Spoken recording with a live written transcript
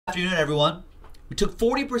Afternoon, everyone. We took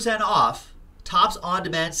 40% off Topps On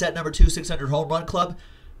Demand set number 2 600 Home Run Club,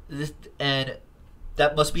 and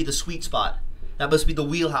that must be the sweet spot. That must be the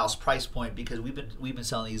wheelhouse price point because we've been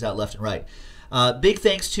selling these out left and right. Big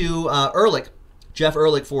thanks to Jeff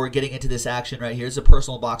Ehrlich, for getting into this action right here. It's a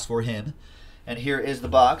personal box for him, and here is the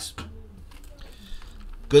box.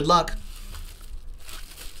 Good luck.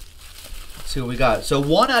 Let's see what we got. So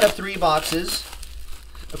 1 out of 3 boxes,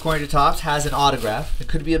 according to Topps, has an autograph. It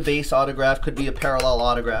could be a base autograph, could be a parallel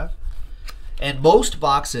autograph. And most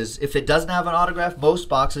boxes, if it doesn't have an autograph, most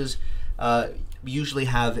boxes usually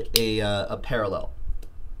have a parallel.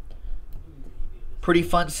 Pretty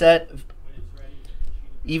fun set.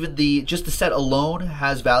 Even just the set alone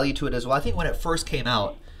has value to it as well. I think when it first came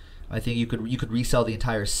out, I think you could resell the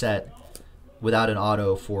entire set without an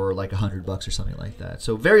auto for like $100 or something like that.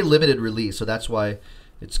 So very limited release. So that's why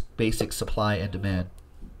it's basic supply and demand.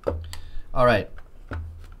 All right.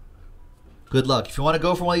 Good luck. If you want to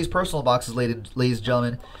go for one of these personal boxes, ladies and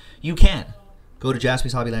gentlemen, you can. Go to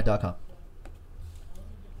JaspysHobbyland.com.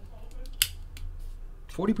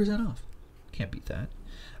 40% off. Can't beat that.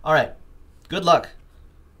 All right. Good luck.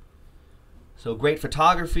 So great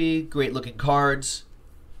photography, great looking cards.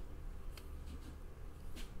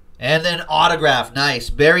 And then autograph. Nice.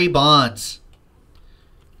 Barry Bonds.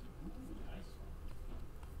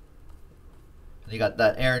 You got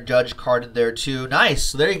that Aaron Judge card in there too. Nice.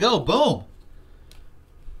 So there you go. Boom.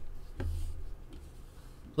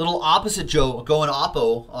 Little opposite Joe, going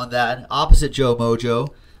oppo on that. Opposite Joe Mojo.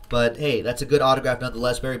 But hey, that's a good autograph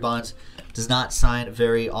nonetheless. Barry Bonds does not sign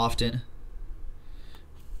very often.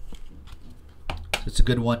 So it's a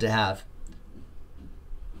good one to have.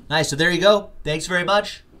 Nice. So there you go. Thanks very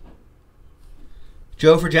much.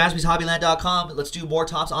 Joe for JaspysHobbyland.com. Let's do more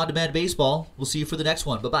Topps On Demand Baseball. We'll see you for the next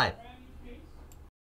one. Bye-bye.